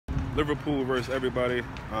Liverpool versus everybody.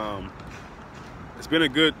 It's been a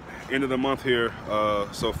good end of the month here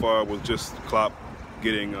so far with just Klopp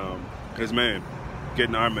getting his man,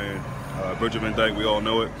 getting our man, Virgil van Dijk. We all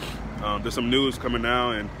know it. There's some news coming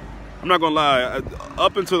now, and I'm not gonna lie,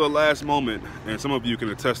 up until the last moment, and some of you can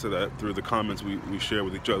attest to that through the comments we share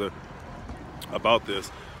with each other about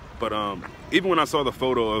this, but even when I saw the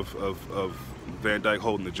photo of Van Dijk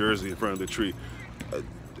holding the jersey in front of the tree,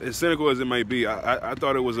 as cynical as it might be, I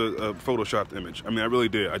thought it was a photoshopped image. I mean, I really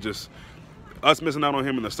did. Us missing out on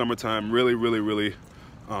him in the summertime really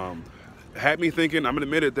had me thinking, I'm gonna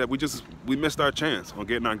admit it, that we missed our chance on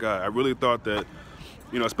getting our guy. I really thought that,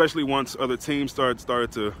 you know, especially once other teams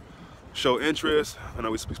started to show interest. I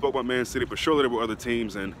know we spoke about Man City, but surely there were other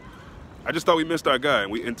teams, and I just thought we missed our guy.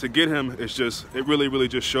 And to get him, it really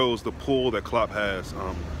just shows the pull that Klopp has.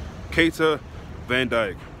 Keita, Van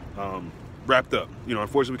Dijk, wrapped up. You know,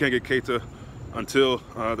 unfortunately, we can't get Keita until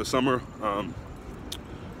the summer,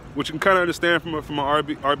 which you can kind of understand from an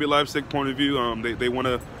RB Leipzig point of view. They want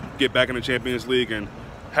to get back in the Champions League, and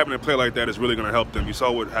having a play like that is really going to help them. You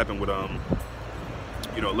saw what happened with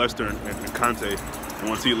you know, Leicester and Conte, and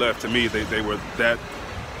once he left, to me, they were that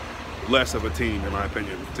less of a team, in my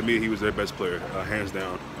opinion. To me, he was their best player, hands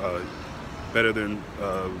down. Better than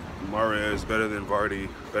Mahrez, better than Vardy,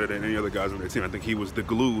 better than any other guys on their team. I think he was the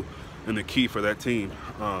glue and the key for that team,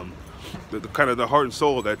 the kind of the heart and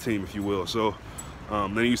soul of that team, if you will. So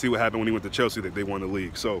then you see what happened when he went to Chelsea, that they won the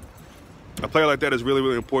league. So a player like that is really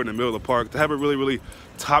important in the middle of the park. To have a really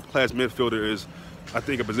top-class midfielder is, I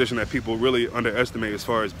think, a position that people really underestimate as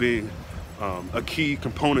far as being a key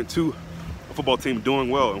component to a football team doing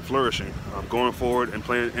well and flourishing, going forward and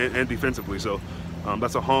playing and defensively. So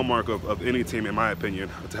that's a hallmark of any team, in my opinion,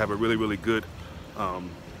 to have a really good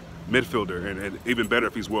midfielder, and even better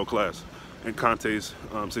if he's world class. In Conte's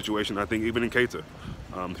situation, I think even in Keita,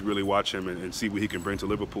 to really watch him and see what he can bring to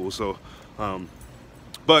Liverpool. So,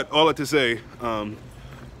 but all that to say,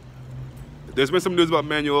 there's been some news about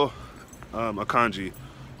Manuel Akanji,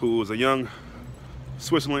 who was a young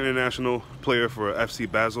Switzerland international player for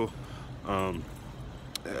FC Basel.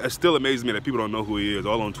 It still amazes me that people don't know who he is.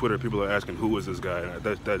 All on Twitter, people are asking, who is this guy?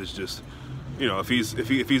 That is just, you know, if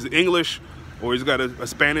he's English or he's got a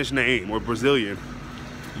Spanish name or Brazilian,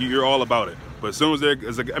 you're all about it. But as soon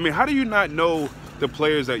as I mean, how do you not know the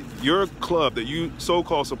players that your club, that you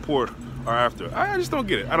so-called support, are after? I just don't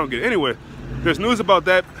get it. I don't get it. Anyway, there's news about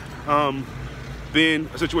that being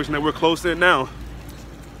a situation that we're close in now.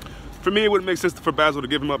 For me, it wouldn't make sense for Basel to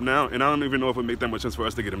give him up now, and I don't even know if it would make that much sense for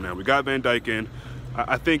us to get him now. We got Van Dijk in.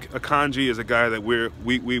 I think Akanji is a guy that we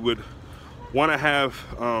would want to have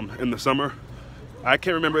in the summer. I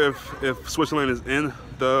can't remember if Switzerland is in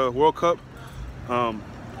the World Cup,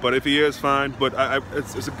 but if he is, fine. But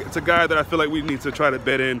it's a guy that I feel like we need to try to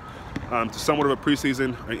bet in to somewhat of a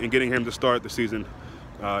preseason and getting him to start the season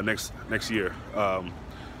next year.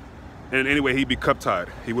 And anyway, he'd be cup tied.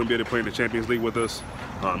 He wouldn't be able to play in the Champions League with us.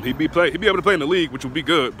 He'd be able to play in the league, which would be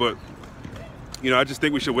good. But you know, I just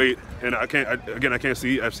think we should wait. And I can't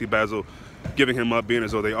see FC Basel giving him up, being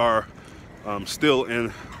as though they are still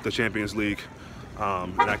in the Champions League.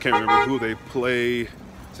 And I can't remember who they play.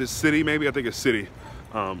 Is it City? Maybe, I think it's City.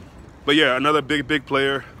 But yeah, another big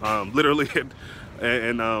player, literally,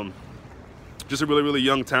 and just a really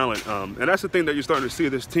young talent. And that's the thing that you're starting to see.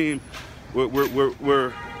 This team,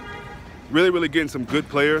 we're really getting some good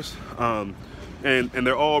players, and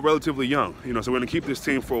they're all relatively young. You know, so we're gonna keep this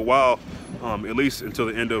team for a while, at least until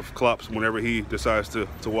the end of Klopp's, whenever he decides to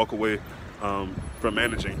walk away from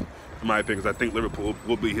managing, in my opinion, because I think Liverpool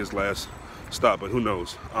will be his last stop, but who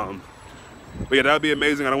knows. But yeah, that would be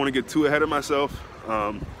amazing. I don't want to get too ahead of myself,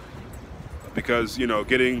 because, you know,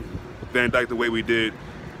 getting Van Dijk the way we did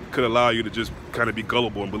could allow you to just kind of be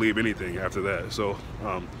gullible and believe anything after that. So,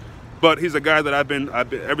 but he's a guy that I've been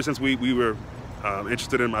ever since we were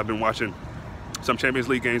interested in him. I've been watching some Champions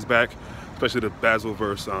League games back, especially the Basel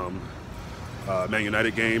versus Man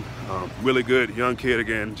United game. Really good young kid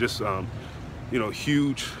again. Just you know,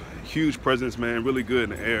 huge presence, man. Really good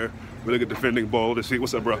in the air. Really good defending ball. To see.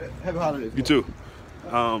 What's up, bro? Happy holidays. You too.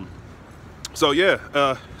 So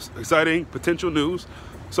yeah, exciting potential news.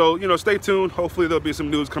 So, you know, stay tuned. Hopefully there'll be some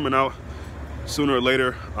news coming out sooner or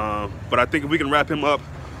later. But I think if we can wrap him up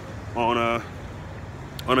on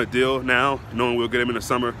a deal now, knowing we'll get him in the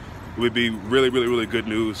summer, it would be really good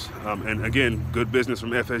news. And again, good business from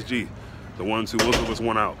FSG, the ones who will give us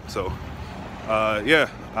one out. So yeah,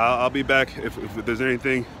 I'll be back if there's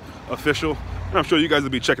anything official. And I'm sure you guys will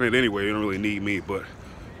be checking it anyway. You don't really need me, but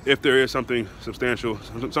if there is something substantial,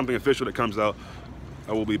 something official that comes out,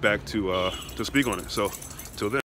 I will be back to speak on it. So till then.